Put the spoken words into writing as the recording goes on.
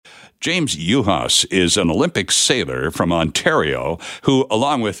James Uhas is an Olympic sailor from Ontario who,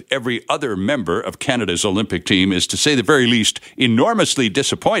 along with every other member of Canada's Olympic team, is, to say the very least, enormously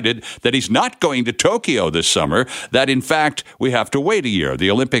disappointed that he's not going to Tokyo this summer, that, in fact, we have to wait a year.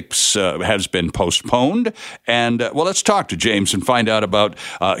 The Olympics has been postponed. And, well, let's talk to James and find out about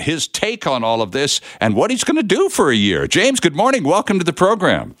his take on all of this and what he's going to do for a year. James, good morning. Welcome to the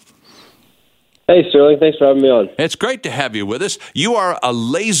program. Hey, Sterling. Thanks for having me on. It's great to have you with us. You are a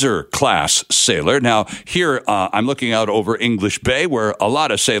laser class sailor. Now, here I'm looking out over English Bay, where a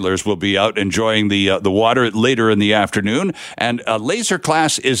lot of sailors will be out enjoying the water later in the afternoon. And laser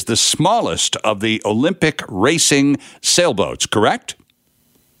class is the smallest of the Olympic racing sailboats, correct?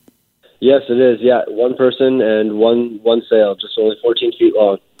 Yes, it is. Yeah, one person and one sail, just only 14 feet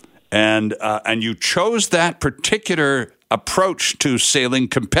long. And you chose that particular approach to sailing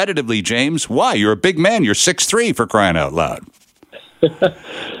competitively, James. Why? You're a big man. You're 6'3", for crying out loud.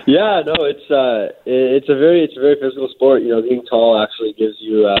 Yeah, no, it's a very physical sport. You know, being tall actually gives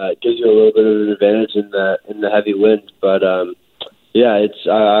you a little bit of an advantage in the heavy wind. But yeah,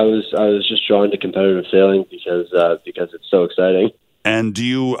 I was just drawn to competitive sailing because it's so exciting. And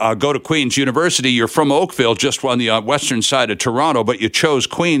you go to Queen's University. You're from Oakville, just on the western side of Toronto, but you chose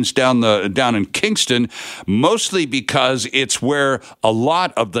Queen's down in Kingston, mostly because it's where a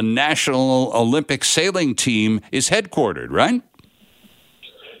lot of the National Olympic Sailing Team is headquartered, right?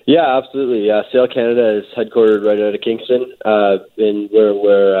 Yeah, absolutely. Yeah, Sail Canada is headquartered right out of Kingston, in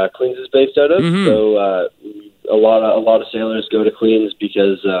where Queen's is based out of. Mm-hmm. So a lot of sailors go to Queen's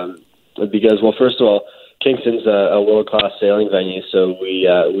because well, first of all, Kingston's a world-class sailing venue, so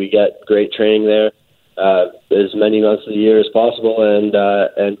we get great training there as many months of the year as possible, and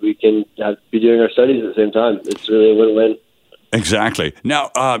we can be doing our studies at the same time. It's really a win-win. Exactly.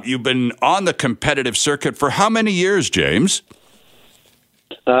 Now, you've been on the competitive circuit for how many years, James?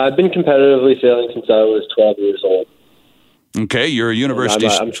 I've been competitively sailing since I was 12 years old. Okay, you're a university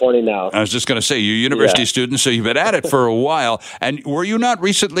I'm 20 now. I was just going to say, you're a university student, so you've been at it for a while. And were you not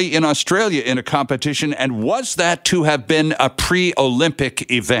recently in Australia in a competition, and was that to have been a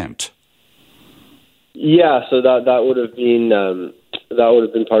pre-Olympic event? Yeah, so that would have been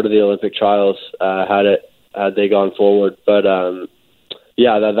part of the Olympic trials had they gone forward. But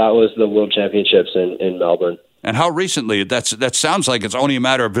yeah, that was the World Championships in Melbourne. And how recently? That sounds like it's only a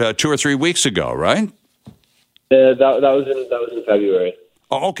matter of 2 or 3 weeks ago, right? That was in February.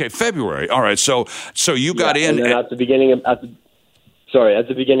 Oh, okay, February. All right. So you got in. And then at the beginning of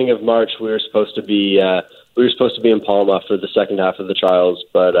March, we were supposed to be in Palma for the second half of the trials,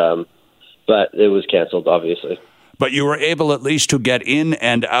 but it was canceled, obviously. But you were able at least to get in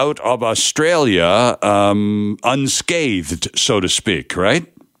and out of Australia unscathed, so to speak, right?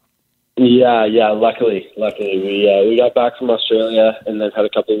 Yeah. Luckily, we got back from Australia and then had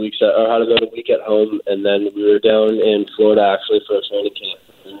about a week at home, and then we were down in Florida actually for a training camp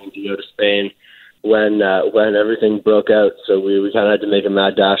to go to Spain when everything broke out. So we kind of had to make a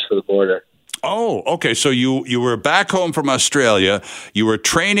mad dash for the border. Oh, okay. So you were back home from Australia. You were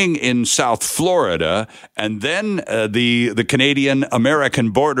training in South Florida, and then the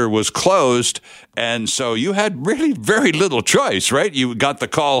Canadian-American border was closed, and so you had really very little choice, right? You got the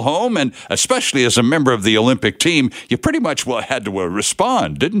call home, and especially as a member of the Olympic team, you pretty much had to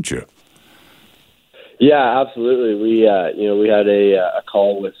respond, didn't you? Yeah, absolutely. We had a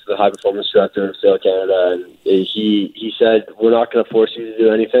call with the high performance director of Sail Canada, and he said we're not going to force you to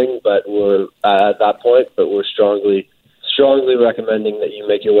do anything, but we're at that point. But we're strongly recommending that you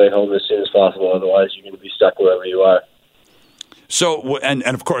make your way home as soon as possible. Otherwise, you're going to be stuck wherever you are. So, and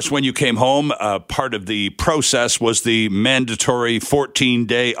of course, when you came home, part of the process was the mandatory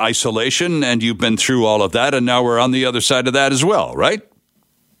 14-day isolation, and you've been through all of that, and now we're on the other side of that as well, right?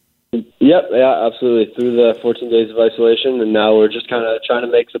 Yep, yeah, absolutely. Through the 14 days of isolation, and now we're just kind of trying to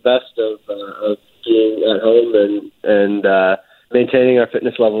make the best of being at home and maintaining our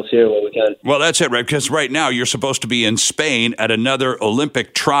fitness levels here while we can. Well, that's it, right? Because right now you're supposed to be in Spain at another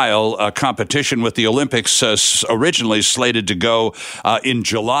Olympic trial competition, with the Olympics originally slated to go in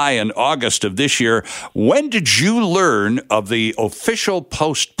July and August of this year. When did you learn of the official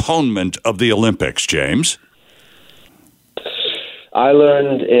postponement of the Olympics, James? I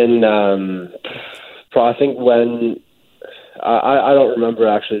learned I think when I don't remember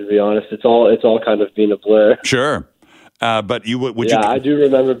actually, to be honest. It's all kind of been a blur. Sure, but would you? Yeah, I do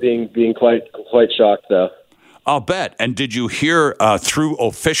remember being quite shocked though. I'll bet. And did you hear through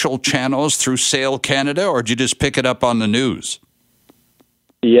official channels, through Sail Canada, or did you just pick it up on the news?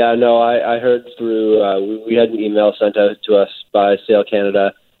 Yeah, no, I heard through. We had an email sent out to us by Sail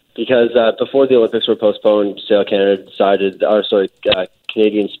Canada. Because before the Olympics were postponed, Sail Canada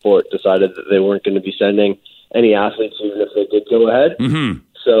Canadian sport decided that they weren't going to be sending any athletes, even if they did go ahead. Mm-hmm.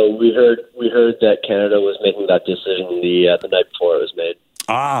 So we heard that Canada was making that decision the night before it was made.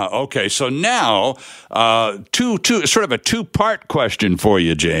 Ah, okay. So now, sort of a two-part question for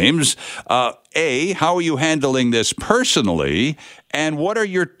you, James. A, how are you handling this personally? And what are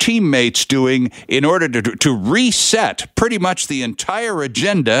your teammates doing in order to reset pretty much the entire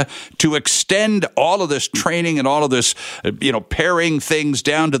agenda to extend all of this training and all of this, paring things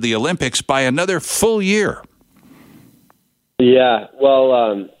down to the Olympics by another full year? Yeah,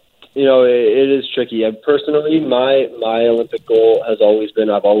 well, it is tricky. Personally, my Olympic goal has always been,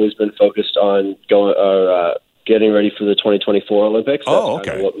 I've always been focused on getting ready for the 2024 Olympics. That's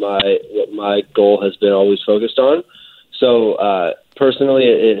kind of what my goal has been always focused on. So personally,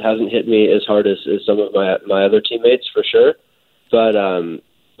 it hasn't hit me as hard as some of my other teammates for sure. But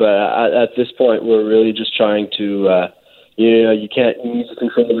at this point, we're really just trying to, you need to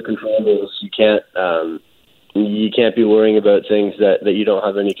control the controllables. You can't be worrying about things that you don't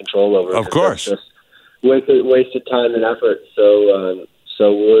have any control over. Of course, just wasted time and effort. So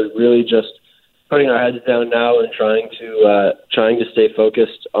we're really just putting our heads down now and trying to stay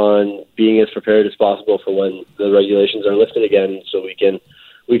focused on being as prepared as possible for when the regulations are lifted again, so we can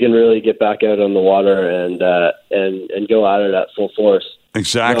really get back out on the water and go at it at full force.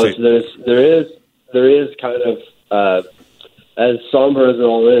 Exactly. There is kind of as somber as it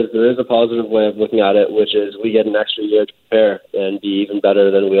all is, there is a positive way of looking at it, which is we get an extra year to prepare and be even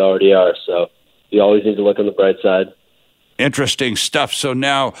better than we already are. So you always need to look on the bright side. Interesting stuff. So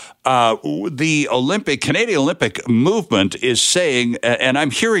now the Canadian Olympic movement is saying, and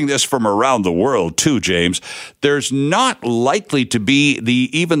I'm hearing this from around the world too, James, there's not likely to be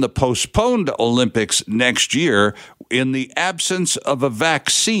even the postponed Olympics next year in the absence of a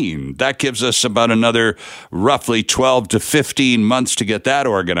vaccine. That gives us about another roughly 12 to 15 months to get that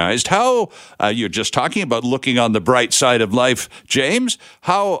organized. How, you're just talking about looking on the bright side of life, James,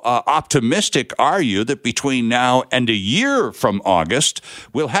 how optimistic are you that between now and a year from August,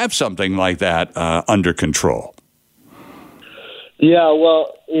 we'll have something like that under control? Yeah,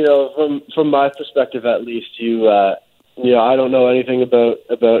 well, from my perspective at least, I don't know anything about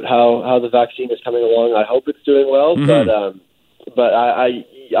how the vaccine is coming along. I hope it's doing well, mm-hmm. but I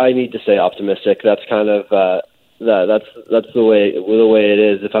need to stay optimistic. That's kind of that's the way it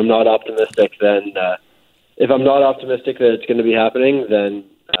is. If I'm not optimistic, then that it's going to be happening, then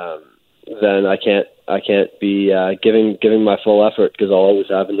I can't be giving my full effort, because I'll always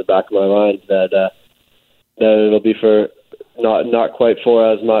have in the back of my mind that it'll be for not quite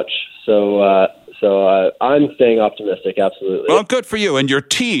for as much. So I'm staying optimistic, absolutely. Well, good for you. And your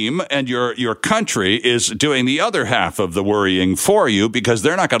team and your country is doing the other half of the worrying for you, because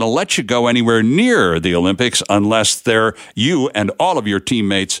they're not going to let you go anywhere near the Olympics unless you and all of your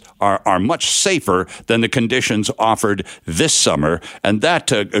teammates are much safer than the conditions offered this summer. And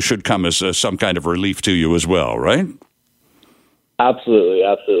that should come as some kind of relief to you as well, right? Absolutely.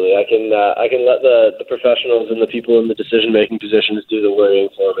 I can let the professionals and the people in the decision-making positions do the worrying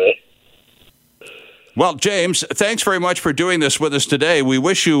for me. Well, James, thanks very much for doing this with us today. We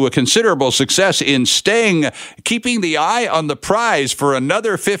wish you a considerable success in keeping the eye on the prize for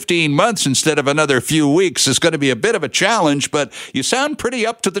another 15 months instead of another few weeks. It's going to be a bit of a challenge, but you sound pretty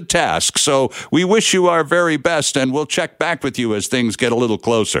up to the task. So we wish you our very best, and we'll check back with you as things get a little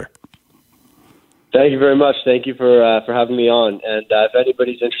closer. Thank you very much. Thank you for having me on. And if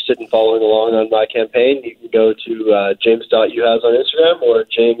anybody's interested in following along on my campaign, you can go to james.uhas on Instagram or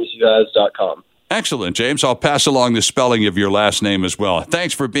jamesuhas.com. Excellent, James. I'll pass along the spelling of your last name as well.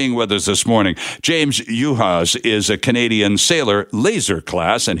 Thanks for being with us this morning. James Uhas is a Canadian sailor laser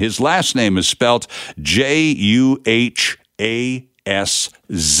class, and his last name is spelled Juhaszz.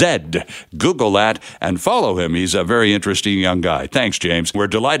 Google that and follow him. He's a very interesting young guy. Thanks, James. We're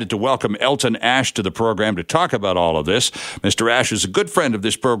delighted to welcome Elton Ash to the program to talk about all of this. Mr. Ash is a good friend of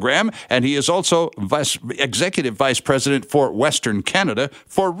this program, and he is also Executive Vice President for Western Canada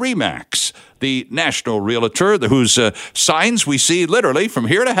for RE/MAX, the national realtor whose signs we see literally from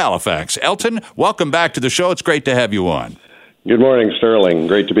here to Halifax. Elton, welcome back to the show. It's great to have you on. Good morning, Sterling.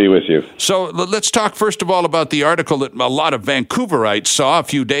 Great to be with you. So let's talk first of all about the article that a lot of Vancouverites saw a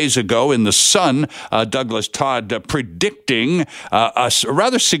few days ago in The Sun, Douglas Todd predicting a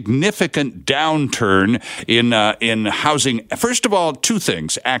rather significant downturn in housing. First of all, two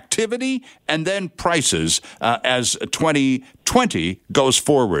things, activity and then prices as 2020 goes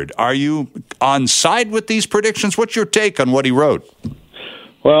forward. Are you on side with these predictions? What's your take on what he wrote?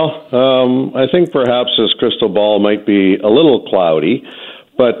 Well, I think perhaps his crystal ball might be a little cloudy,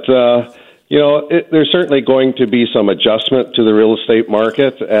 but, there's certainly going to be some adjustment to the real estate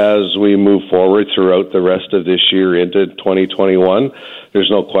market as we move forward throughout the rest of this year into 2021. There's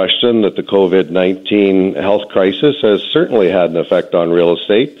no question that the COVID-19 health crisis has certainly had an effect on real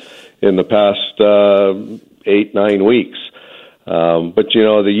estate in the past 8-9 weeks. But,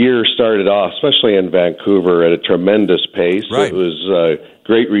 the year started off, especially in Vancouver, at a tremendous pace. Right. It was a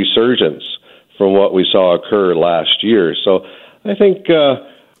great resurgence from what we saw occur last year. So I think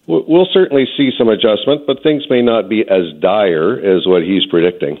we'll certainly see some adjustment, but things may not be as dire as what he's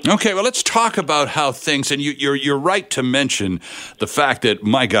predicting. Okay, well, let's talk about how things, and you're right to mention the fact that,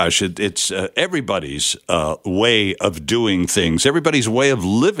 my gosh, it's everybody's way of doing things, everybody's way of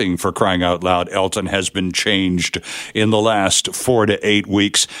living, for crying out loud, Elton, has been changed in the last 4 to 8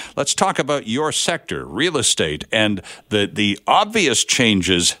 weeks. Let's talk about your sector, real estate, and the obvious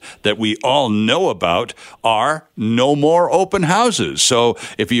changes that we all know about are no more open houses. So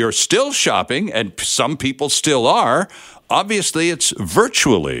if you're still shopping, and some people still are, obviously it's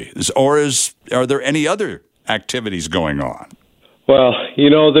virtually, are there any other activities going on? Well,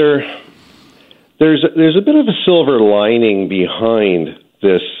 there's a bit of a silver lining behind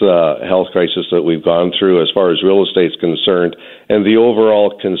this health crisis that we've gone through as far as real estate's concerned, and the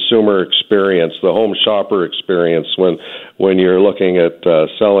overall consumer experience, the home shopper experience when you're looking at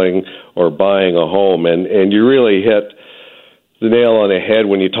selling or buying a home, and you really hit the nail on the head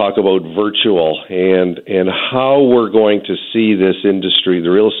when you talk about virtual and how we're going to see this industry,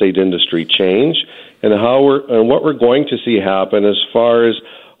 the real estate industry, change, and what we're going to see happen as far as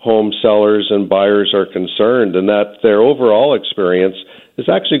home sellers and buyers are concerned, and that their overall experience is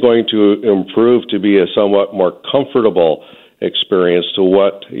actually going to improve to be a somewhat more comfortable experience to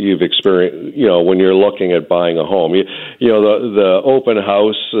what you've experienced, when you're looking at buying a home. The open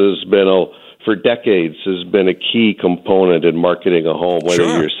house has been for decades has been a key component in marketing a home, whether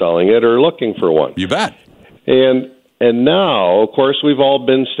Sure. you're selling it or looking for one. You bet. And now, of course, we've all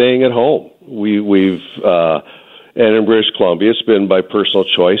been staying at home. And in British Columbia, it's been by personal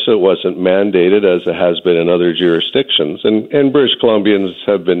choice. It wasn't mandated as it has been in other jurisdictions. And British Columbians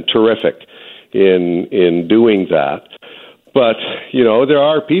have been terrific in doing that. But, there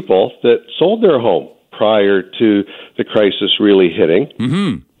are people that sold their home prior to the crisis really hitting.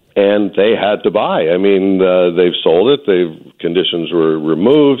 Mm-hmm. And they had to buy. I mean, they've sold it. Conditions were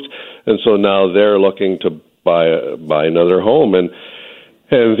removed, and so now they're looking to buy another home, and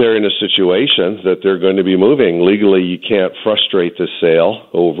they're in a situation that they're going to be moving. Legally, you can't frustrate the sale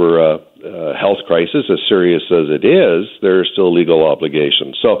over a health crisis, as serious as it is. There are still legal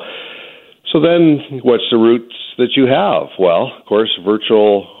obligations. So then, what's the routes that you have? Well, of course,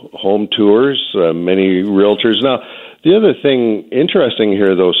 virtual home tours. Many realtors now. The other thing interesting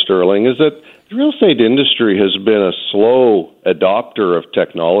here, though, Sterling, is that the real estate industry has been a slow adopter of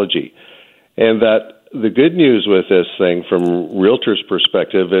technology, and that the good news with this thing from realtors'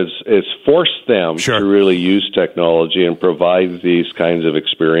 perspective is it's forced them Sure. to really use technology and provide these kinds of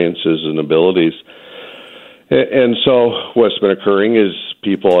experiences and abilities. And so what's been occurring is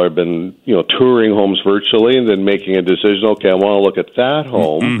people have been, touring homes virtually and then making a decision, okay, I want to look at that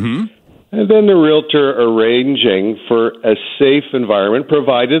home. Mm-hmm. And then the realtor arranging for a safe environment,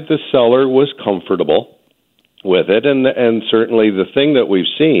 provided the seller was comfortable with it. And certainly the thing that we've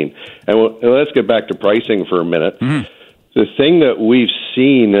seen, and let's get back to pricing for a minute. Mm-hmm. The thing that we've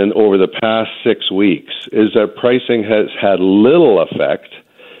seen over the past 6 weeks is that pricing has had little effect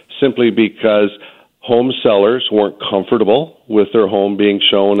simply because home sellers weren't comfortable with their home being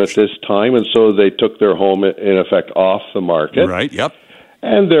shown at this time, and so they took their home, in effect, off the market. Right, yep.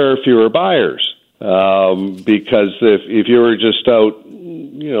 And there are fewer buyers because if you were just out,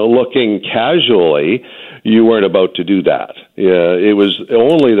 looking casually, you weren't about to do that. It was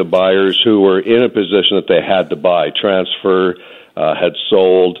only the buyers who were in a position that they had to buy, transfer, had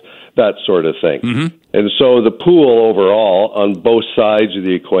sold, that sort of thing. Mm-hmm. And so the pool overall on both sides of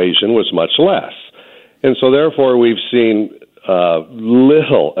the equation was much less. And so therefore we've seen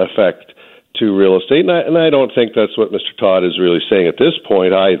little effect to real estate, and I don't think that's what Mr. Todd is really saying at this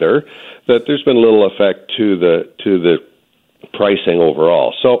point either, that there's been little effect to the pricing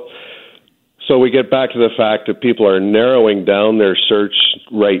overall. So we get back to the fact that people are narrowing down their search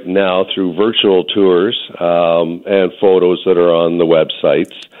right now through virtual tours and photos that are on the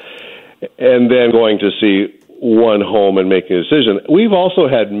websites, and then going to see one home and making a decision. We've also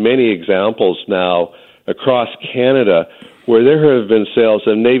had many examples now across Canada where there have been sales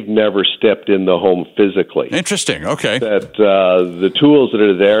and they've never stepped in the home physically. Interesting. Okay. That the tools that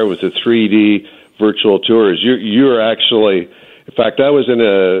are there with the 3D virtual tours, you're actually. In fact, I was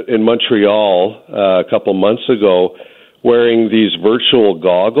in Montreal a couple months ago wearing these virtual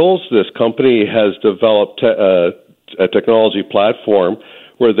goggles. This company has developed a technology platform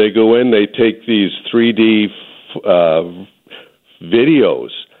where they go in, they take these 3D videos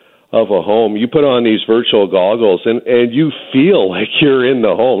of a home. You put on these virtual goggles and you feel like you're in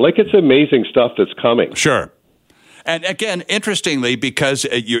the home. Like, it's amazing stuff that's coming. Sure. And again, interestingly, because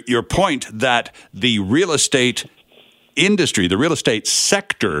your point that the real estate industry, the real estate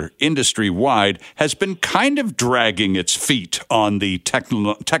sector industry-wide, has been kind of dragging its feet on the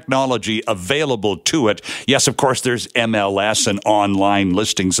technology available to it. Yes, of course, there's MLS and online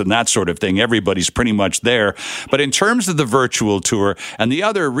listings and that sort of thing. Everybody's pretty much there. But in terms of the virtual tour and the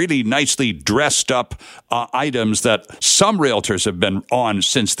other really nicely dressed up items that some realtors have been on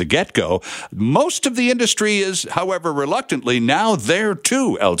since the get-go, most of the industry is, however reluctantly, now there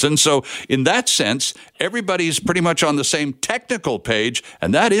too, Elton. So in that sense, everybody's pretty much on the same technical page,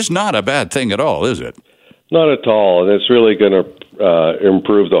 and that is not a bad thing at all, is it? Not at all, and it's really going to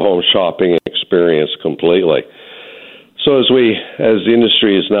improve the home shopping experience completely. So as the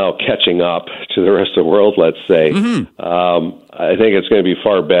industry is now catching up to the rest of the world, let's say, I think it's going to be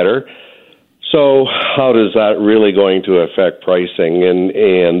far better. So how does that really going to affect pricing?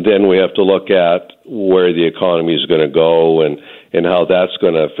 And then we have to look at where the economy is going to go and how that's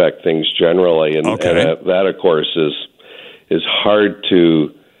going to affect things generally. And that, of course, is hard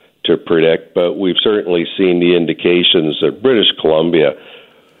to predict, but we've certainly seen the indications that British Columbia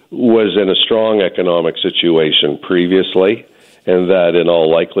was in a strong economic situation previously, and that in all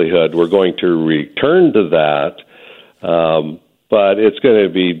likelihood we're going to return to that. But it's going to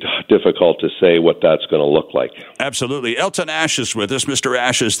be difficult to say what that's going to look like. Absolutely. Elton Ash is with us. Mr.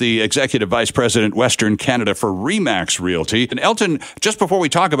 Ash is the Executive Vice President, Western Canada for RE/MAX Realty. And Elton, just before we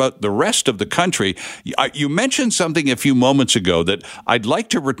talk about the rest of the country, you mentioned something a few moments ago that I'd like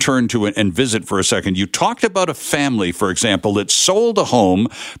to return to and visit for a second. You talked about a family, for example, that sold a home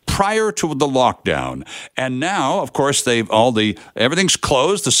prior to the lockdown. And now, of course, everything's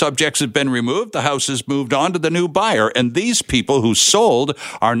closed. The subjects have been removed. The house has moved on to the new buyer. And these people who sold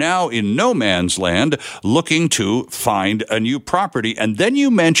are now in no man's land looking to find a new property. And then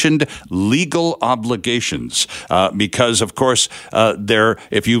you mentioned legal obligations because, of course,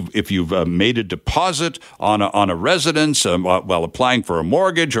 if you've made a deposit on a residence while applying for a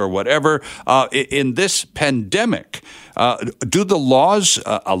mortgage or whatever, in this pandemic, do the laws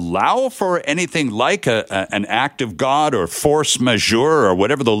allow for anything like an act of God or force majeure or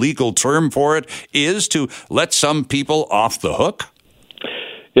whatever the legal term for it is to let some people off the hook?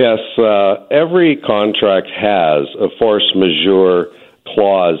 Yes, every contract has a force majeure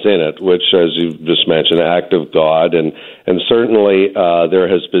clause in it, which, as you just mentioned, act of God, and certainly there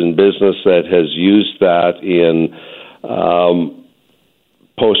has been business that has used that in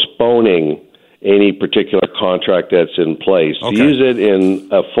postponing any particular contract that's in place. Okay. To use it in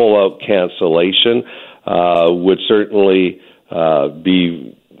a full-out cancellation would certainly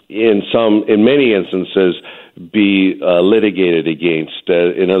be, in many instances, be litigated against.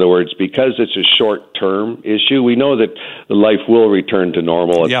 In other words, because it's a short-term issue, we know that life will return to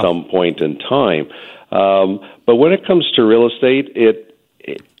normal at some point in time. But when it comes to real estate,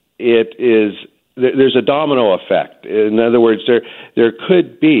 there's a domino effect. In other words, there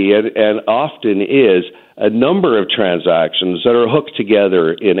could be, and often is, a number of transactions that are hooked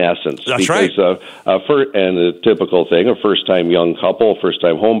together in essence. That's because, right. And the typical thing, a first-time young couple,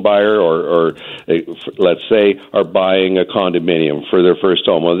 first-time home buyer, or let's say, are buying a condominium for their first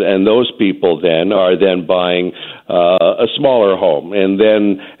home. And those people then are buying a smaller home. And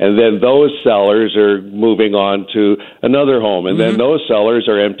then those sellers are moving on to another home. And then those sellers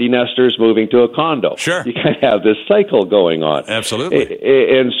are empty nesters moving to a condo. Sure. You kind of have this cycle going on. Absolutely.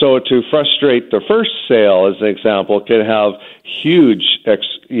 And so to frustrate the first sale, as an example, can have huge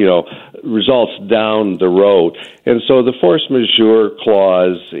results down the road. And so the force majeure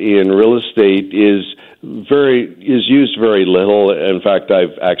clause in real estate is used very little. In fact,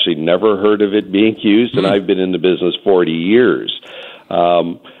 I've actually never heard of it being used, and I've been in the business 40 years.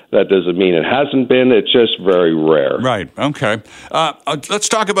 That doesn't mean it hasn't been. It's just very rare. Right. Okay. Let's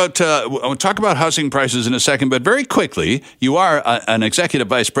talk about housing prices in a second, but very quickly, you are an executive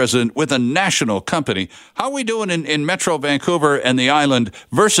vice president with a national company. How are we doing in Metro Vancouver and the island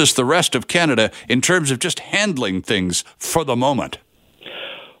versus the rest of Canada in terms of just handling things for the moment?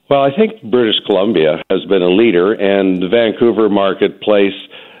 Well, I think British Columbia has been a leader, and the Vancouver marketplace,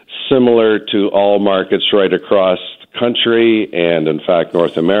 similar to all markets right across country and, in fact,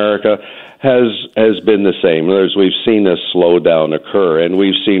 North America, has been the same. In other words, we've seen this slowdown occur, and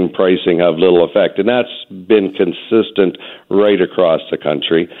we've seen pricing have little effect, and that's been consistent right across the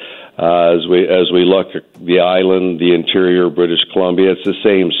country. As we look at the island, the interior of British Columbia, it's the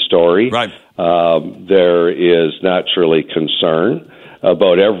same story. Right. There is naturally concern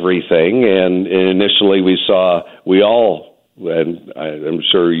about everything, and initially we all, and I'm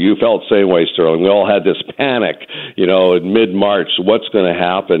sure you felt the same way, Sterling, we all had this panic, in mid-March, what's going to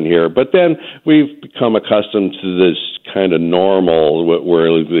happen here? But then we've become accustomed to this kind of normal what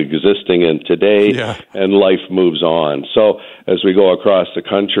we're existing in today, and life moves on. So as we go across the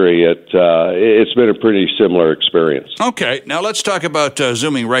country, it's been a pretty similar experience. Okay, now let's talk about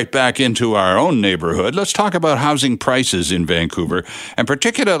zooming right back into our own neighborhood. Let's talk about housing prices in Vancouver, and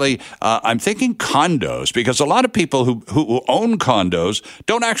particularly I'm thinking condos, because a lot of people who own condos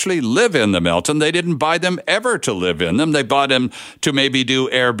don't actually live in them, Elton. They didn't buy them ever to live in them. They bought them to maybe do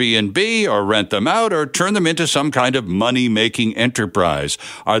Airbnb or rent them out or turn them into some kind of money-making enterprise.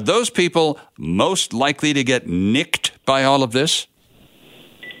 Are those people most likely to get nicked by all of this?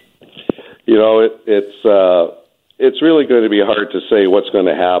 It's really going to be hard to say what's going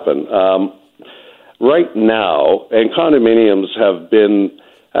to happen. Right now, and condominiums have been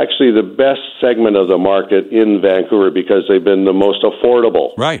actually the best segment of the market in Vancouver because they've been the most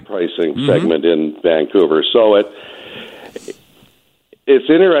affordable pricing segment in Vancouver. So it's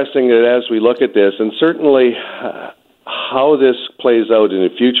interesting that as we look at this, and certainly how this plays out in the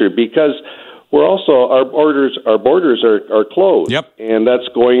future, because we're also our borders are closed, and that's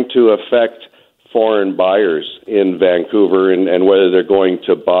going to affect foreign buyers in Vancouver and whether they're going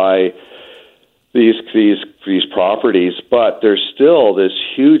to buy these properties, but there's still this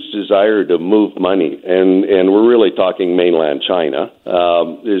huge desire to move money, and we're really talking mainland China.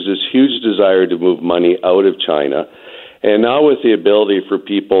 There's this huge desire to move money out of China, and now with the ability for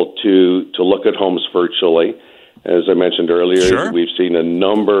people to look at homes virtually, as I mentioned earlier, we've seen a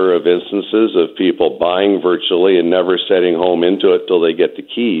number of instances of people buying virtually and never setting home into it till they get the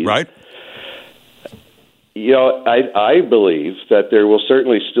keys. Right. I believe that there will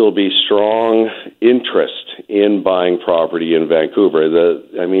certainly still be strong interest in buying property in Vancouver.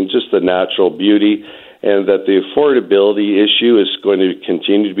 Just the natural beauty, and that the affordability issue is going to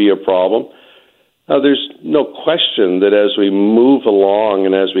continue to be a problem. Now, there's no question that as we move along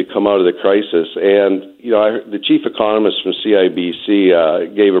and as we come out of the crisis, and the chief economist from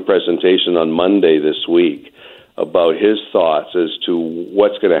CIBC gave a presentation on Monday this week about his thoughts as to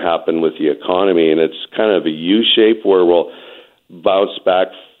what's going to happen with the economy, and it's kind of a U-shape where we'll bounce back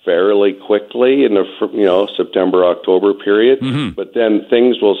fairly quickly in the September-October period, but then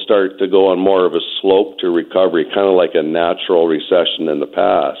things will start to go on more of a slope to recovery, kind of like a natural recession in the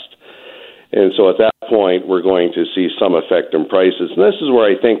past. And so at that point, we're going to see some effect on prices. And this is where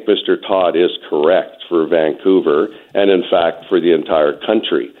I think Mr. Todd is correct for Vancouver and, in fact, for the entire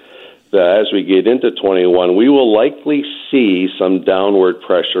country. That as we get into 21, we will likely see some downward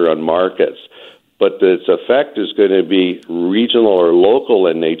pressure on markets, but its effect is going to be regional or local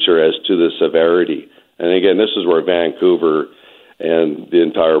in nature as to the severity. And again, this is where Vancouver and the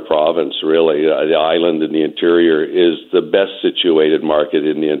entire province, really, the island and the interior, is the best situated market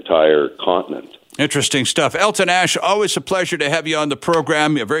in the entire continent. Interesting stuff. Elton Ash, always a pleasure to have you on the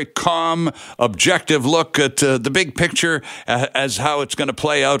program. A very calm, objective look at the big picture as how it's going to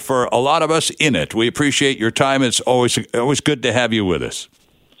play out for a lot of us in it. We appreciate your time. It's always good to have you with us.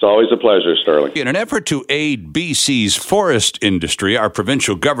 It's always a pleasure, Sterling. In an effort to aid BC's forest industry, our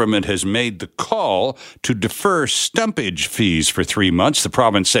provincial government has made the call to defer stumpage fees for 3 months. The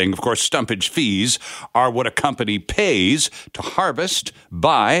province saying, of course, stumpage fees are what a company pays to harvest,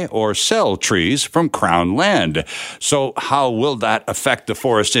 buy, or sell trees from Crown land. So how will that affect the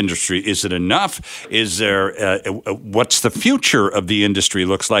forest industry? Is it enough? Is there what's the future of the industry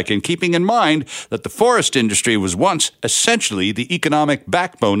looks like? And keeping in mind that the forest industry was once essentially the economic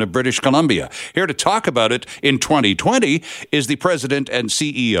backbone of British Columbia. Here to talk about it in 2020 is the president and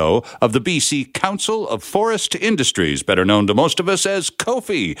CEO of the BC Council of Forest Industries, better known to most of us as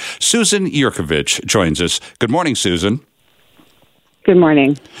COFI. Susan Yurkovich joins us. Good morning, Susan. Good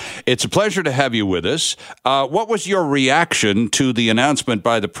morning. It's a pleasure to have you with us. What was your reaction to the announcement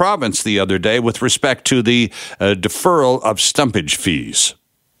by the province the other day with respect to the deferral of stumpage fees?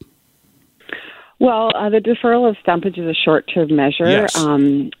 Well, the deferral of stumpage is a short-term measure. Yes.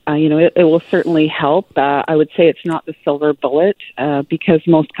 It will certainly help. I would say it's not the silver bullet because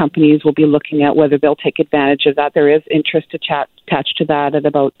most companies will be looking at whether they'll take advantage of that. There is interest attached to that at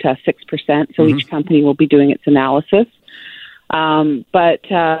about 6%, so each company will be doing its analysis. But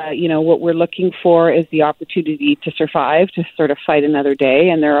what we're looking for is the opportunity to survive, to sort of fight another day,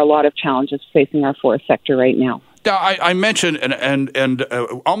 and there are a lot of challenges facing our forest sector right now. Now, I mentioned, and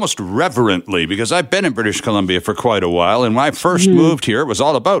almost reverently, because I've been in British Columbia for quite a while, and when I first moved here, it was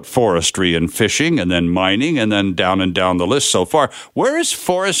all about forestry and fishing, and then mining, and then down the list so far. Where is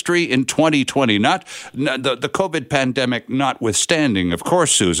forestry in 2020? Not the COVID pandemic notwithstanding, of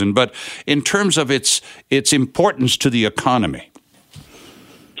course, Susan, but in terms of its importance to the economy.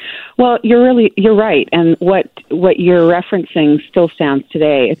 Well, you're right, and what you're referencing still stands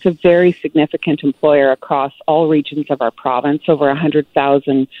today. It's a very significant employer across all regions of our province. Over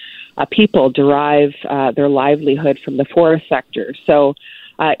 100,000 people derive their livelihood from the forest sector. So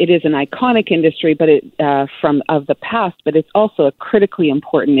it is an iconic industry, but of the past. But it's also a critically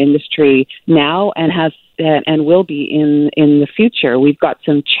important industry now, and will be in the future. We've got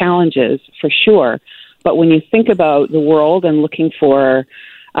some challenges for sure, but when you think about the world and looking for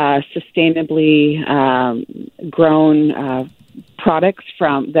sustainably grown products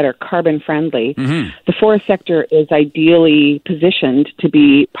that are carbon friendly. The forest sector is ideally positioned to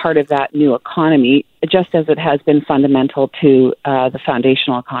be part of that new economy, just as it has been fundamental to the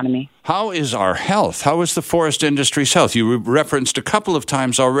foundational economy. How is our health? How is the forest industry's health? You referenced a couple of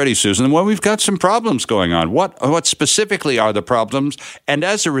times already, Susan. Well, we've got some problems going on. What specifically are the problems? And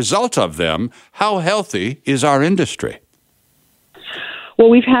as a result of them, how healthy is our industry? Well,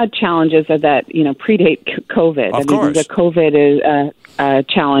 we've had challenges that predate COVID. Of course. The COVID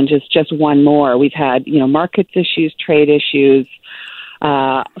challenge is just one more. We've had markets issues, trade issues.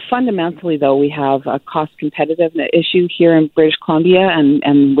 Fundamentally, though, we have a cost competitiveness issue here in British Columbia,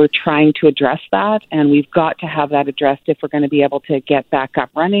 and we're trying to address that. And we've got to have that addressed if we're going to be able to get back up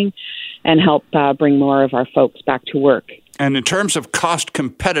running and help bring more of our folks back to work. And in terms of cost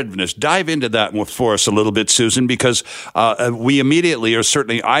competitiveness, dive into that for us a little bit, Susan, because we immediately, or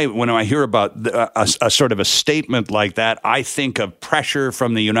certainly when I hear about a sort of a statement like that, I think of pressure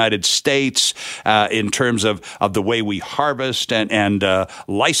from the United States in terms of the way we harvest and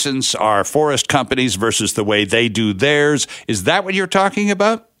license our forest companies versus the way they do theirs. Is that what you're talking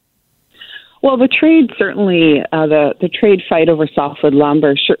about? Well, the trade certainly, the trade fight over softwood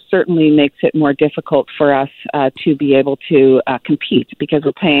lumber certainly makes it more difficult for us to be able to compete, because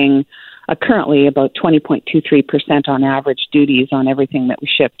we're paying currently about 20.23% on average duties on everything that we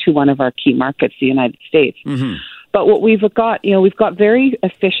ship to one of our key markets, the United States. But what we've got, we've got very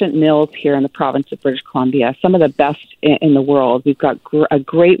efficient mills here in the province of British Columbia, some of the best in the world. We've got a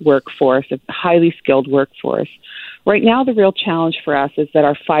great workforce, a highly skilled workforce. Right now, the real challenge for us is that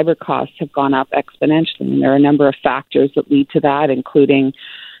our fiber costs have gone up exponentially, and there are a number of factors that lead to that, including,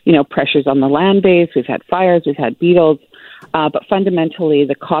 pressures on the land base. We've had fires, we've had beetles, but fundamentally,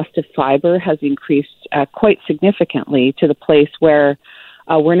 the cost of fiber has increased quite significantly to the place where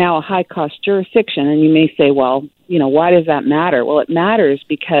we're now a high-cost jurisdiction. And you may say, well, why does that matter? Well, it matters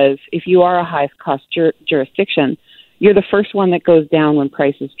because if you are a high-cost jurisdiction, you're the first one that goes down when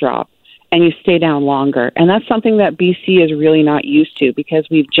prices drop, and you stay down longer. And that's something that BC is really not used to, because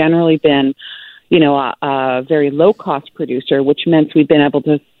we've generally been, a very low-cost producer, which meant we've been able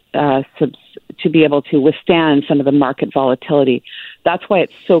to be able to withstand some of the market volatility. That's why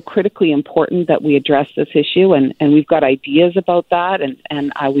it's so critically important that we address this issue, and we've got ideas about that,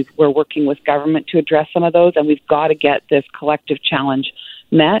 and we're working with government to address some of those, and we've got to get this collective challenge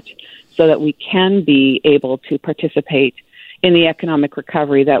met so that we can be able to participate in the economic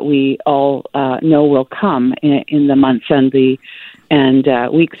recovery that we all know will come in the months and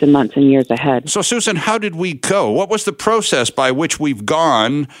weeks and months and years ahead. So, Susan, how did we go? What was the process by which we've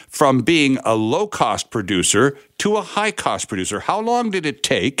gone from being a low-cost producer to a high-cost producer? How long did it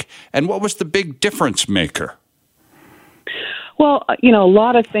take, and what was the big difference maker? Well, a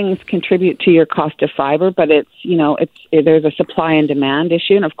lot of things contribute to your cost of fiber, but there's a supply and demand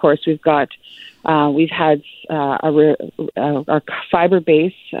issue, and of course we've had our fiber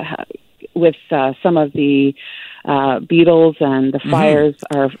base with some of the beetles and the fires.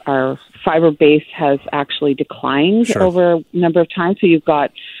 Our fiber base has actually declined over a number of times. So you've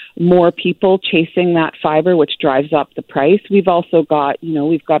got more people chasing that fiber, which drives up the price. We've also got,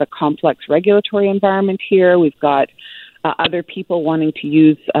 we've got a complex regulatory environment here. We've got other people wanting to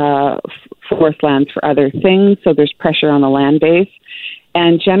use forest lands for other things. So there's pressure on the land base.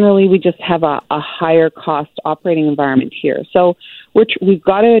 And generally, we just have a higher cost operating environment here. So we've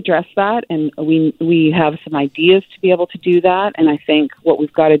got to address that, and we have some ideas to be able to do that. And I think what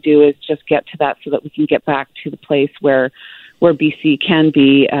we've got to do is just get to that so that we can get back to the place where BC can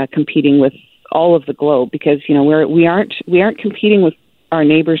be competing with all of the globe, because we aren't competing with our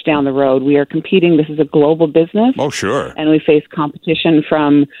neighbors down the road. We are competing. This is a global business. Oh, sure. And we face competition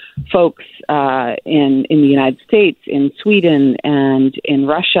from folks in the United States, in Sweden, and in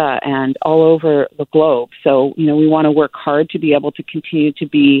Russia, and all over the globe. So, we want to work hard to be able to continue to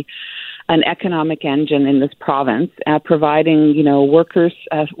be an economic engine in this province, providing, workers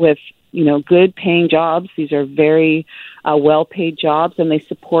with, good paying jobs. These are very well-paid jobs, and they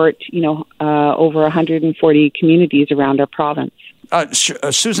support, over 140 communities around our province.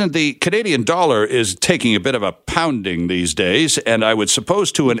 Susan, the Canadian dollar is taking a bit of a pounding these days, and I would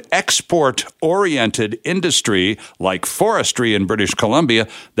suppose to an export-oriented industry like forestry in British Columbia,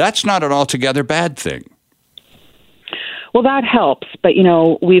 that's not an altogether bad thing. Well, that helps, but,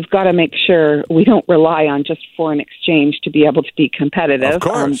 we've got to make sure we don't rely on just foreign exchange to be able to be competitive. Of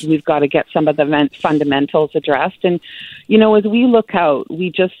course. We've got to get some of the fundamentals addressed. And, as we look out, we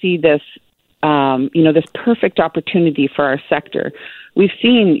just see this, this perfect opportunity for our sector. We've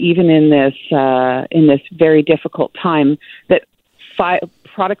seen, even in this very difficult time, that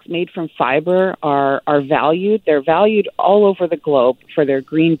products made from fiber are valued. They're valued all over the globe for their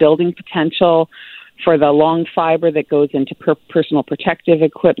green building potential, for the long fiber that goes into personal protective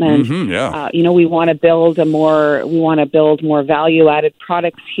equipment. We want to build more value-added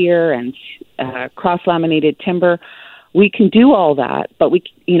products here, and cross-laminated timber. We can do all that, but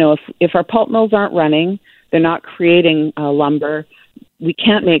if our pulp mills aren't running, they're not creating lumber. We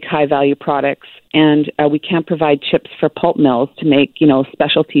can't make high-value products, and we can't provide chips for pulp mills to make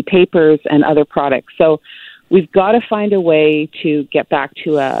specialty papers and other products. So we've got to find a way to get back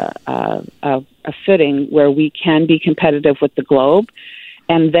to a footing where we can be competitive with the globe.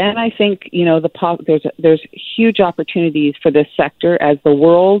 And then I think, there's huge opportunities for this sector as the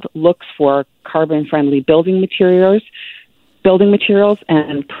world looks for carbon-friendly building materials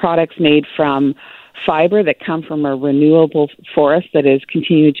and products made from fiber that come from a renewable forest that is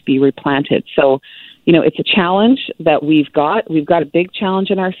continuing to be replanted. So, it's a challenge that we've got. We've got a big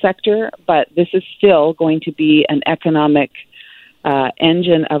challenge in our sector, but this is still going to be an economic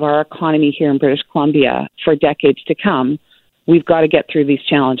engine of our economy here in British Columbia for decades to come. We've got to get through these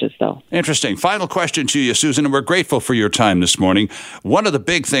challenges, though. Interesting. Final question to you, Susan, and we're grateful for your time this morning. One of the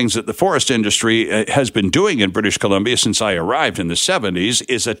big things that the forest industry has been doing in British Columbia since I arrived in the 70s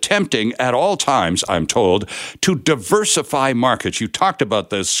is attempting at all times, I'm told, to diversify markets. You talked about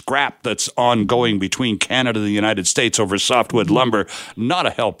the scrap that's ongoing between Canada and the United States over softwood lumber. Not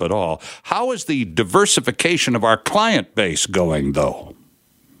a help at all. How is the diversification of our client base going, though?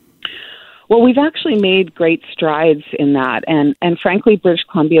 Well, we've actually made great strides in that, and frankly, British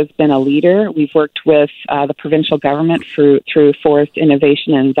Columbia has been a leader. We've worked with the provincial government through Forest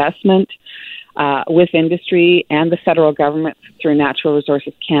Innovation and Investment, with industry, and the federal government through Natural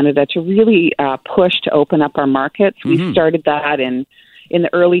Resources Canada to really push to open up our markets. Mm-hmm. We started that in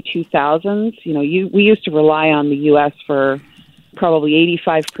the early 2000s. We used to rely on the U.S. for probably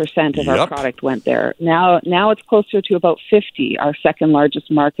 85% of our product went there. Now it's closer to about 50. Our second largest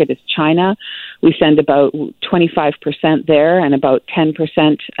market is China. We send about 25% there and about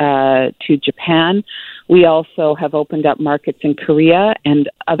 10% to Japan. We also have opened up markets in Korea and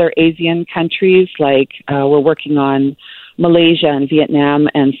other Asian countries, like we're working on Malaysia and Vietnam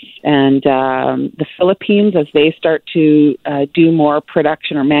and the Philippines as they start to do more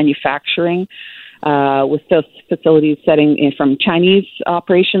production or manufacturing. With those facilities from Chinese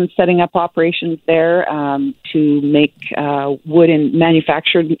operations, setting up operations there to make wood and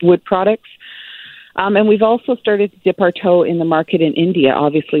manufactured wood products. And we've also started to dip our toe in the market in India,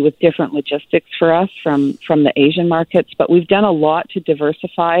 obviously with different logistics for us from the Asian markets. But we've done a lot to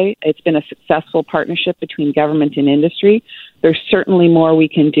diversify. It's been a successful partnership between government and industry. There's certainly more we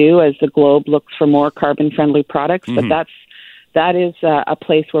can do as the globe looks for more carbon-friendly products, but that is a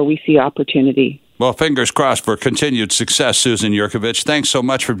place where we see opportunity. Well, fingers crossed for continued success, Susan Yurkovich. Thanks so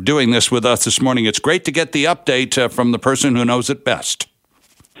much for doing this with us this morning. It's great to get the update from the person who knows it best.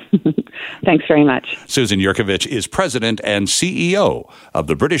 Thanks very much. Susan Yurkovich is president and CEO of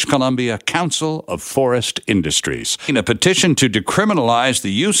the British Columbia Council of Forest Industries. In a petition to decriminalize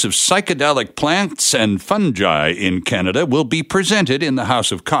the use of psychedelic plants and fungi in Canada will be presented in the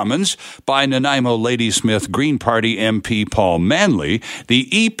House of Commons by Nanaimo Ladysmith Green Party MP Paul Manley. The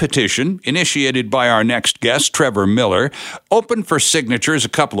e-petition, initiated by our next guest, Trevor Miller, opened for signatures a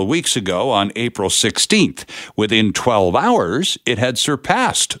couple of weeks ago on April 16th. Within 12 hours, it had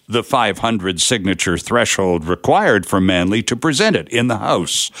surpassed the 500 signature threshold required for Manley to present it in the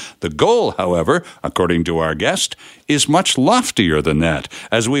House. The goal, however, according to our guest, is much loftier than that,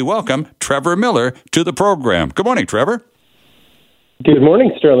 as we welcome Trevor Miller to the program. Good morning, Trevor. Good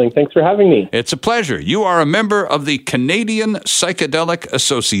morning, Sterling. Thanks for having me. It's a pleasure. You are a member of the Canadian Psychedelic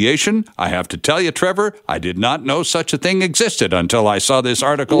Association. I have to tell you, Trevor, I did not know such a thing existed until I saw this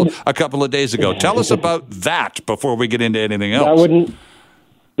article a couple of days ago. Tell us about that before we get into anything else.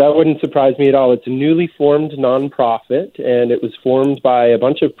 That wouldn't surprise me at all. It's a newly formed nonprofit, and it was formed by a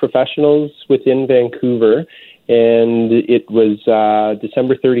bunch of professionals within Vancouver. And it was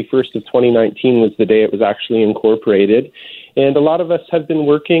December 31st of 2019 was the day it was actually incorporated. And a lot of us have been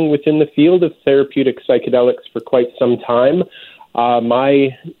working within the field of therapeutic psychedelics for quite some time.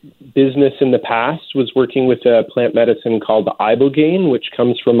 My business in the past was working with a plant medicine called ibogaine, which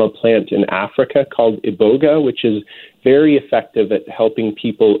comes from a plant in Africa called iboga, which is very effective at helping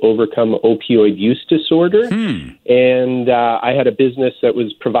people overcome opioid use disorder. And I had a business that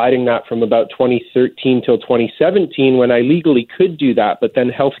was providing that from about 2013 till 2017 when I legally could do that, but then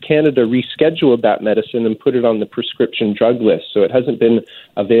Health Canada rescheduled that medicine and put it on the prescription drug list. So it hasn't been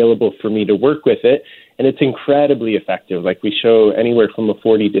available for me to work with it. And it's incredibly effective. Like, we show anywhere from a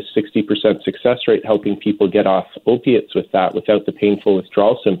 40 to 60% success rate helping people get off opiates with that without the painful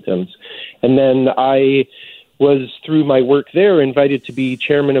withdrawal symptoms. And then I was, through my work there, invited to be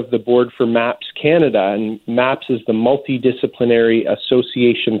chairman of the board for MAPS Canada. And MAPS is the Multidisciplinary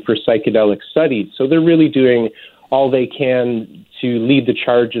Association for Psychedelic Studies. So they're really doing all they can to lead the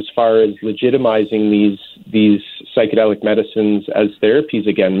charge as far as legitimizing these psychedelic medicines as therapies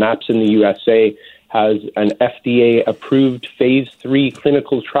again. MAPS in the USA has an FDA-approved phase 3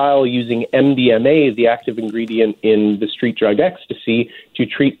 clinical trial using MDMA, the active ingredient in the street drug ecstasy, to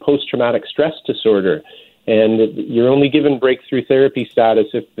treat post-traumatic stress disorder. And you're only given breakthrough therapy status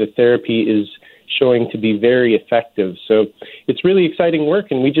if the therapy is showing to be very effective. So it's really exciting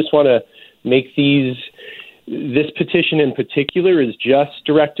work, and we just want to make this petition in particular is just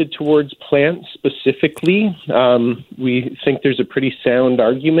directed towards plants specifically. We think there's a pretty sound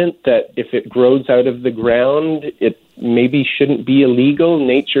argument that if it grows out of the ground, it maybe shouldn't be illegal.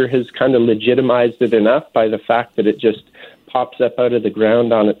 Nature has kind of legitimized it enough by the fact that it just pops up out of the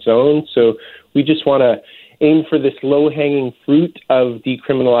ground on its own. So we just want to aim for this low-hanging fruit of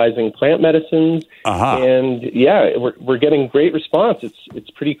decriminalizing plant medicines. And yeah, we're getting great response.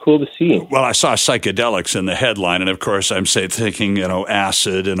 It's pretty cool to see. Well, I saw psychedelics in the headline, and of course I'm thinking,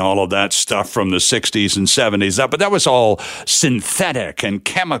 acid and all of that stuff from the 60s and 70s. But that was all synthetic and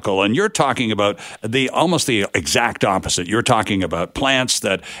chemical, and you're talking about almost the exact opposite. You're talking about plants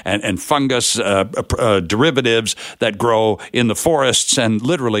that and fungus derivatives that grow in the forests and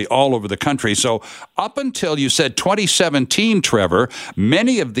literally all over the country. So up until you said 2017, Trevor,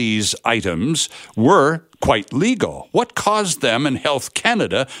 many of these items were quite legal. What caused them and Health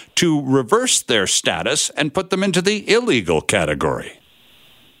Canada to reverse their status and put them into the illegal category?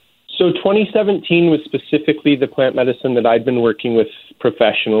 So 2017 was specifically the plant medicine that I'd been working with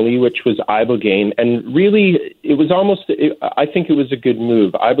professionally, which was ibogaine. And really, I think it was a good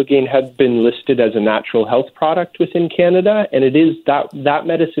move. Ibogaine had been listed as a natural health product within Canada, and it is that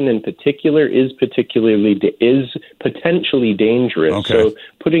medicine in particular is potentially dangerous. Okay. So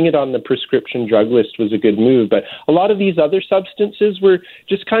putting it on the prescription drug list was a good move. But a lot of these other substances were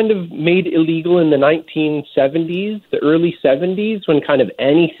just kind of made illegal in the 1970s, the early 70s, when kind of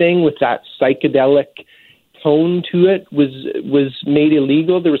anything with that psychedelic tone to it was made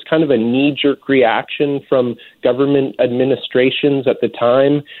illegal. There was kind of a knee-jerk reaction from government administrations at the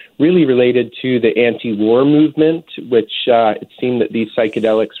time, really related to the anti-war movement, which it seemed that these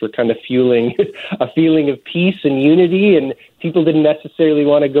psychedelics were kind of fueling a feeling of peace and unity, and people didn't necessarily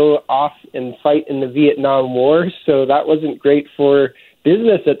want to go off and fight in the Vietnam War, so that wasn't great for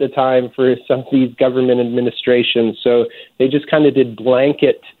business at the time for some of these government administrations. So they just kind of did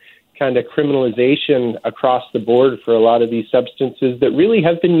blanket kind of criminalization across the board for a lot of these substances that really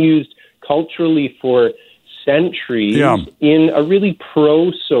have been used culturally for centuries in a really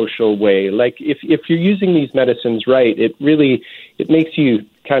pro-social way. Like if you're using these medicines right, it makes you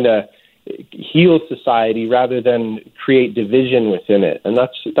kind of heal society rather than create division within it. And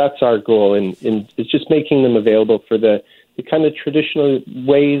that's our goal. And it's just making them available for the kind of traditional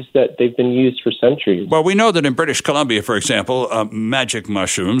ways that they've been used for centuries. Well, we know that in British Columbia, for example, magic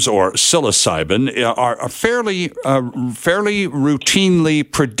mushrooms or psilocybin are fairly routinely,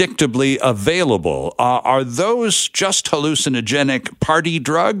 predictably available. Are those just hallucinogenic party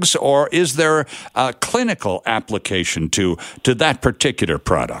drugs, or is there a clinical application to that particular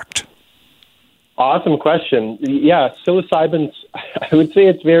product? Awesome question. Yeah, psilocybin, I would say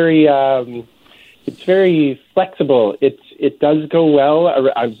it's very flexible. it does go well.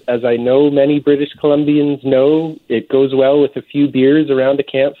 As I know many British Columbians know, it goes well with a few beers around a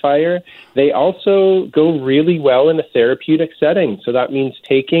campfire. They also go really well in a therapeutic setting. So that means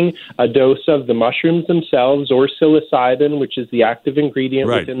taking a dose of the mushrooms themselves or psilocybin, which is the active ingredient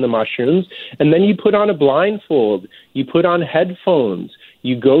within the mushrooms. And then you put on a blindfold, you put on headphones,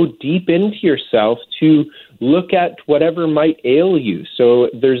 you go deep into yourself to look at whatever might ail you. So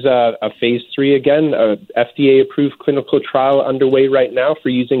there's a phase 3, again, a FDA-approved clinical trial underway right now for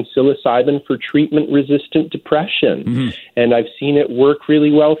using psilocybin for treatment-resistant depression. Mm-hmm. And I've seen it work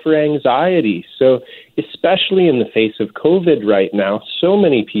really well for anxiety. So especially in the face of COVID right now, so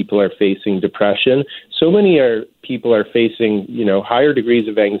many people are facing depression. So many people are facing, higher degrees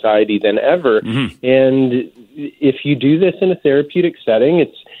of anxiety than ever. Mm-hmm. And if you do this in a therapeutic setting,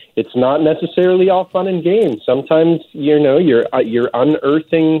 it's not necessarily all fun and games. Sometimes, you're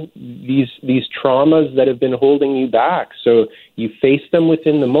unearthing these traumas that have been holding you back. So you face them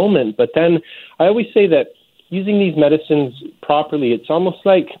within the moment. But then I always say that using these medicines properly, it's almost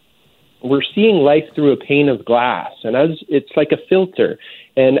like we're seeing life through a pane of glass, and it's like a filter.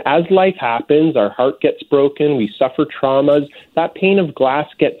 And as life happens, our heart gets broken, we suffer traumas, that pane of glass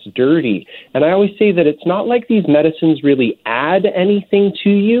gets dirty. And I always say that it's not like these medicines really add anything to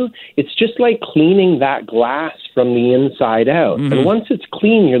you. It's just like cleaning that glass from the inside out. Mm-hmm. And once it's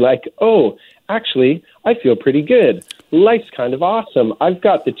clean, you're like, oh, actually, I feel pretty good. Life's kind of awesome. I've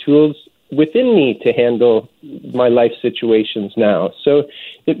got the tools within me to handle my life situations now. So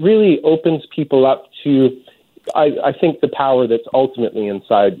it really opens people up to, I think, the power that's ultimately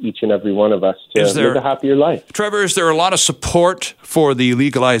inside each and every one of us to live a happier life. Trevor, is there a lot of support for the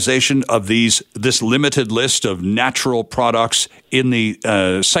legalization of this limited list of natural products in the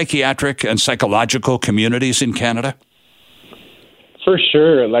psychiatric and psychological communities in Canada? For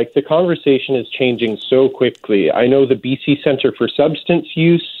sure. Like, the conversation is changing so quickly. I know the BC Centre for Substance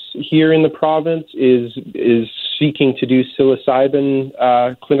Use here in the province is seeking to do psilocybin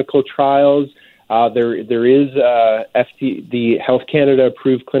clinical trials. There is the Health Canada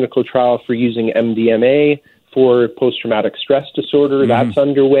approved clinical trial for using MDMA for post-traumatic stress disorder. Mm-hmm. That's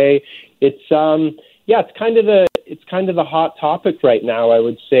underway. It's kind of the hot topic right now, I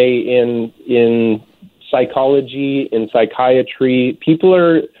would say, in psychology, in psychiatry. People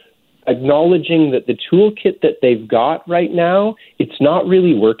are acknowledging that the toolkit that they've got right now, it's not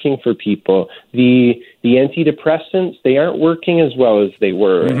really working for people. The antidepressants, they aren't working as well as they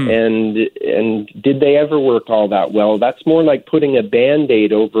were. Mm-hmm. And did they ever work all that well? That's more like putting a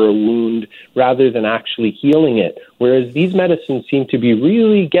Band-Aid over a wound rather than actually healing it. Whereas these medicines seem to be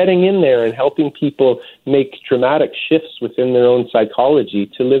really getting in there and helping people make dramatic shifts within their own psychology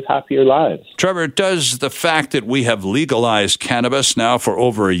to live happier lives. Trevor, does the fact that we have legalized cannabis now for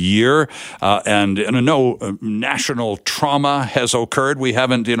over a year and no national trauma has occurred, we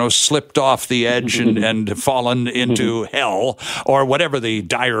haven't, slipped off the edge and fallen into hell or whatever the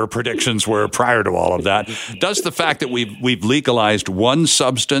dire predictions were prior to all of that, does the fact that we've legalized one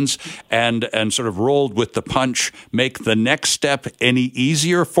substance and sort of rolled with the punch make the next step any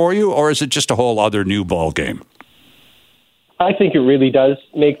easier for you, or is it just a whole other new ball game? I think it really does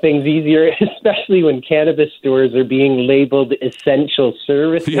make things easier, especially when cannabis stores are being labeled essential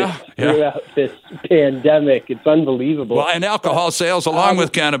services throughout this pandemic. It's unbelievable. Well, and alcohol sales along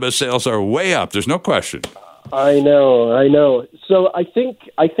with cannabis sales are way up. There's no question. I know. So I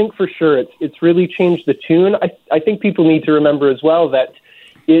think for sure it's really changed the tune. I think people need to remember as well that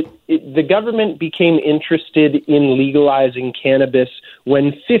the government became interested in legalizing cannabis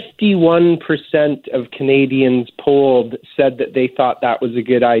when 51% of Canadians polled said that they thought that was a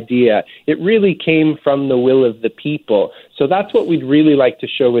good idea. It really came from the will of the people. So that's what we'd really like to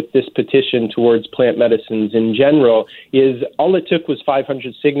show with this petition towards plant medicines in general, is all it took was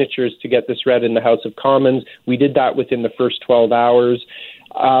 500 signatures to get this read in the House of Commons. We did that within the first 12 hours.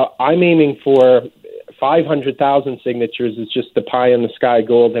 I'm aiming for 500,000 signatures is just the pie in the sky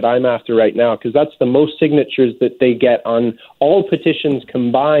goal that I'm after right now, because that's the most signatures that they get on all petitions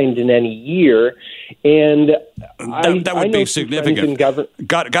combined in any year. And that would be significant.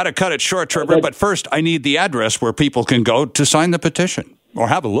 Got to cut it short, Trevor. But first, I need the address where people can go to sign the petition or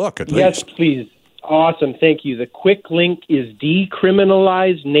have a look at least. Yes, please. Awesome. Thank you. The quick link is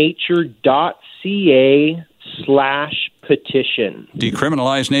decriminalizenature.ca/petition.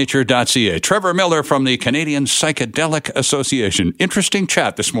 Decriminalizenature.ca. Trevor Miller from the Canadian Psychedelic Association. Interesting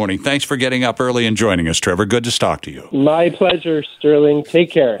chat this morning. Thanks for getting up early and joining us, Trevor. Good to talk to you. My pleasure, Sterling.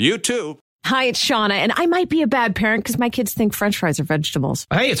 Take care. You too. Hi, it's Shauna, and I might be a bad parent because my kids think French fries are vegetables.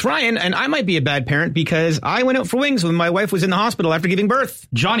 Hey, it's Ryan, and I might be a bad parent because I went out for wings when my wife was in the hospital after giving birth.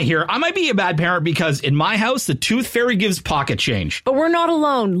 Johnny here. I might be a bad parent because in my house, the tooth fairy gives pocket change. But we're not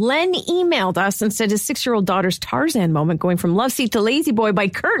alone. Len emailed us and said his 6-year-old daughter's Tarzan moment going from love seat to lazy boy by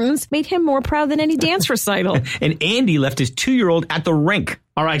curtains made him more proud than any dance recital. And Andy left his 2-year-old at the rink.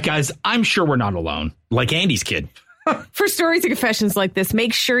 All right, guys, I'm sure we're not alone. Like Andy's kid. For stories and confessions like this,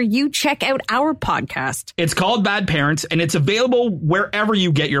 make sure you check out our podcast. It's called Bad Parents, and it's available wherever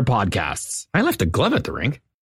you get your podcasts. I left a glove at the rink.